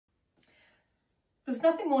There's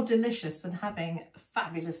nothing more delicious than having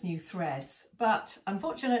fabulous new threads, but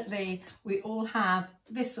unfortunately we all have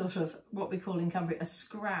this sort of what we call in Cumbria a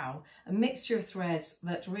scrow, a mixture of threads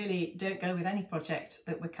that really don't go with any project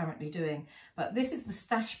that we're currently doing. But this is the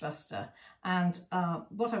Stash Buster, and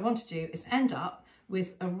what I want to do is end up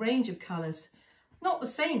with a range of colours, not the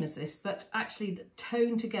same as this, but actually that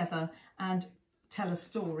tone together and tell a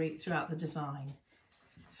story throughout the design.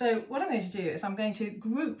 So what I'm going to do is I'm going to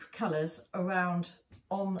group colours around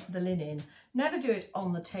on the linen. Never do it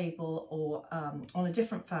on the table or on a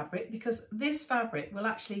different fabric, because this fabric will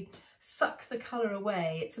actually suck the colour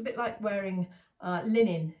away. It's a bit like wearing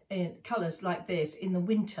linen in colours like this in the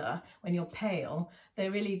winter when you're pale. They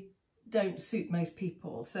really don't suit most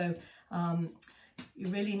people. So you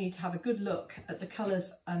really need to have a good look at the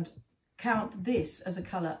colours and count this as a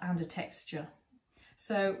colour and a texture.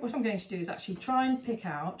 So what I'm going to do is actually try and pick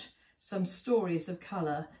out some stories of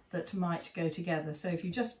colour that might go together. So if you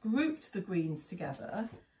just grouped the greens together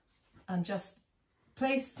and just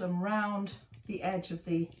place them round the edge of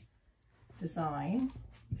the design.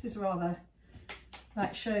 This is rather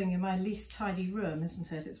like showing you my least tidy room,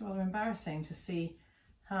 isn't it? It's rather embarrassing to see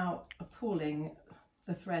how appalling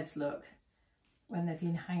the threads look when they've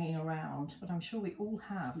been hanging around, but I'm sure we all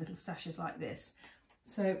have little stashes like this.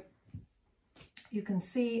 So you can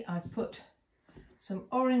see I've put some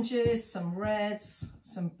oranges, some reds,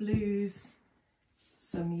 some blues,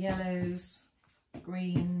 some yellows,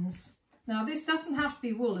 greens. Now this doesn't have to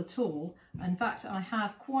be wool at all. In fact, I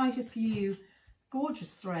have quite a few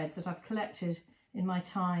gorgeous threads that I've collected in my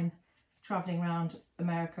time travelling around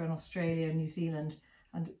America and Australia and New Zealand,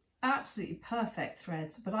 and absolutely perfect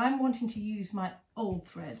threads. But I'm wanting to use my old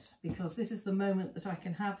threads because this is the moment that I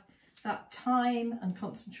can have that time and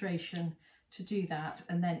concentration to do that,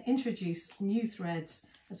 and then introduce new threads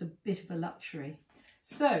as a bit of a luxury.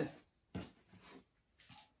 So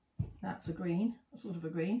that's a green, a sort of a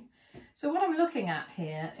green. So what I'm looking at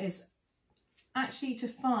here is actually to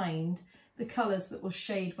find the colours that will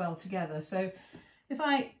shade well together. So if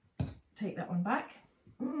I take that one back,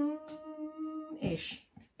 ish,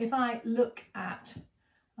 if I look at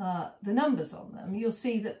the numbers on them, you'll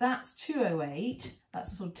see that that's 208,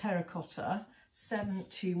 that's a sort of terracotta,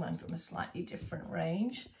 721 from a slightly different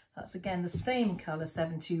range. That's again the same colour,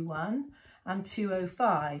 721 and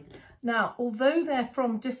 205. Now, although they're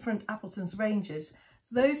from different Appleton's ranges,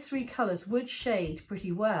 those three colours would shade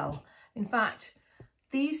pretty well. In fact,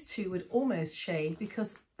 these two would almost shade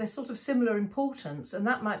because they're sort of similar importance, and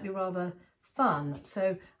that might be rather fun.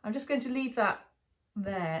 So I'm just going to leave that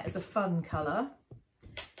there as a fun colour.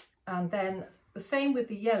 And then the same with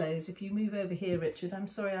the yellows. If you move over here, Richard, I'm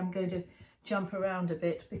sorry, I'm going to jump around a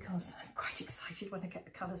bit because I'm quite excited when I get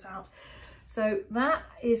the colours out. So that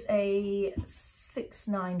is a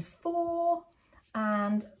 694,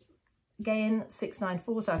 and again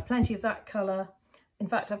 694, so I have plenty of that colour. In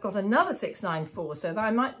fact, I've got another 694, so that I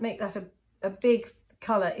might make that a big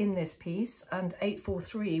colour in this piece, and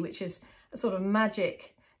 843, which is a sort of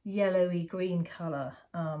magic yellowy green colour.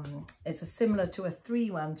 It's a similar to a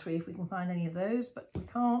 313 if we can find any of those, but we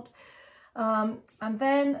can't. And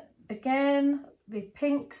then again, the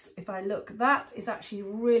pinks, if I look, that is actually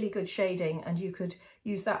really good shading, and you could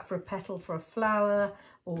use that for a petal for a flower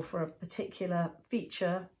or for a particular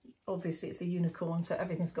feature. Obviously it's a unicorn, so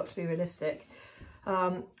everything's got to be realistic.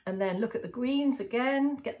 And then look at the greens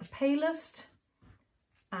again, get the palest,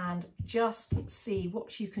 and just see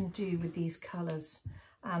what you can do with these colours.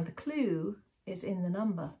 And the clue is in the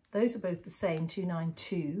number. Those are both the same,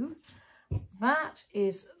 292. That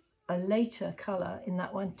is a later colour in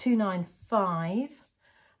that one, 295.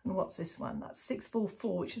 And what's this one? That's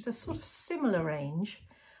 644, which is a sort of similar range.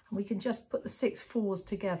 And we can just put the 6 4s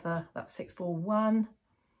together. That's 641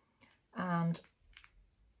 and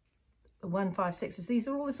the 156s. These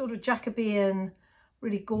are all the sort of Jacobean,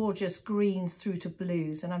 really gorgeous greens through to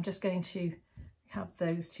blues. And I'm just going to have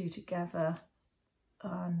those two together.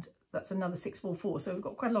 And that's another 644. So we've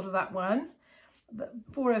got quite a lot of that one. The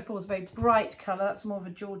 404 is a very bright colour. That's more of a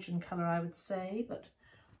Georgian colour, I would say, but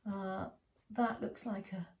that looks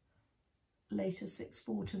like a later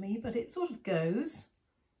 6-4 to me, but it sort of goes.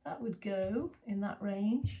 That would go in that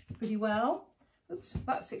range pretty well. Oops,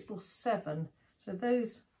 that's 647. So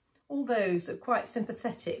those, all those are quite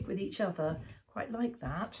sympathetic with each other, quite like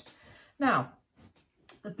that. Now,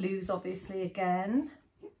 the blues obviously again,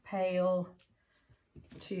 pale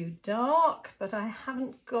to dark, but I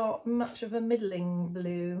haven't got much of a middling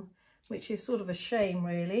blue, which is sort of a shame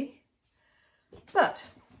really. But,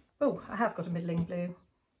 oh, I have got a middling blue.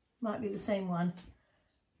 Might be the same one.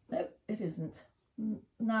 No, it isn't.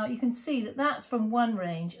 Now you can see that that's from one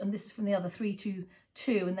range and this is from the other,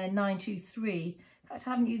 322 and then 923. In fact,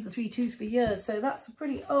 I haven't used the 3/2s for years, so that's a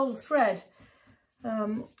pretty old thread.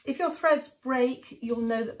 If your threads break, you'll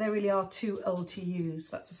know that they really are too old to use.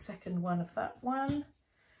 That's the second one of that one.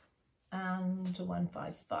 And a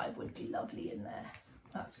 155 would be lovely in there.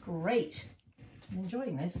 That's great. I'm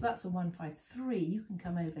enjoying this. That's a 153. You can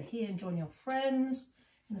come over here and join your friends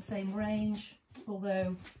in the same range,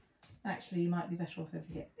 although actually you might be better off over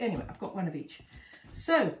here. Anyway, I've got one of each.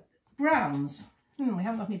 So browns. We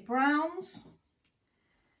haven't got any browns.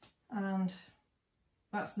 And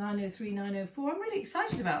that's 903, 904. I'm really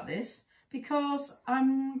excited about this because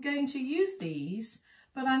I'm going to use these,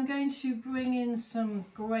 but I'm going to bring in some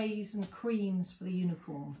greys and creams for the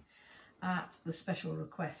unicorn at the special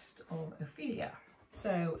request of Ophelia.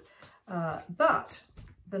 So, but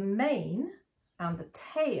the mane and the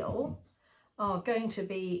tail are going to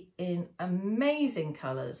be in amazing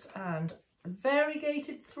colours and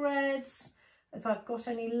variegated threads. If I've got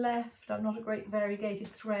any left, I'm not a great variegated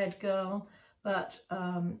thread girl, but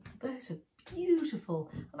those are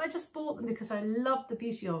beautiful. And I just bought them because I love the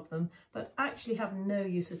beauty of them, but actually have no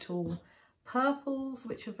use at all. Purples,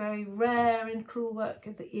 which are very rare in crewel work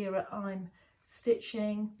of the era I'm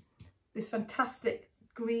stitching. This fantastic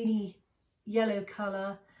greeny yellow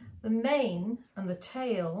colour. The mane and the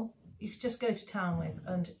tail, you could just go to town with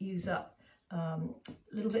and use up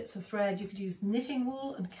little bits of thread. You could use knitting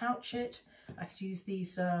wool and couch it. I could use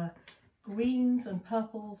these greens and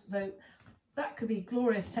purples. So that could be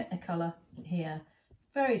glorious Technicolor here.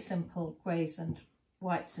 Very simple greys and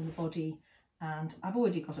whites in the body, and I've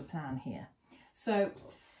already got a plan here. So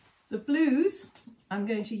the blues I'm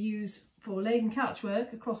going to use for laden couch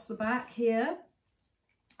work across the back here,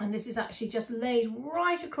 and this is actually just laid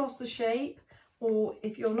right across the shape, or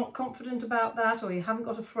if you're not confident about that or you haven't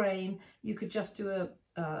got a frame, you could just do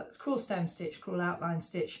a crewel stem stitch, crewel outline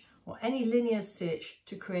stitch, or any linear stitch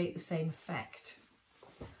to create the same effect.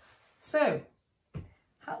 So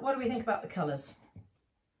what do we think about the colours?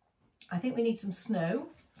 I think we need some snow.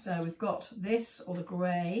 So we've got this, or the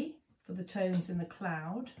grey for the tones in the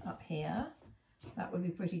cloud up here. That would be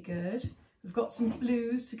pretty good. We've got some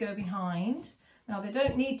blues to go behind. Now they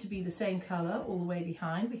don't need to be the same colour all the way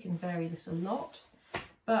behind. We can vary this a lot.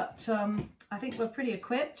 But I think we're pretty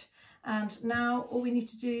equipped. And now all we need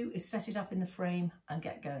to do is set it up in the frame and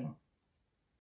get going.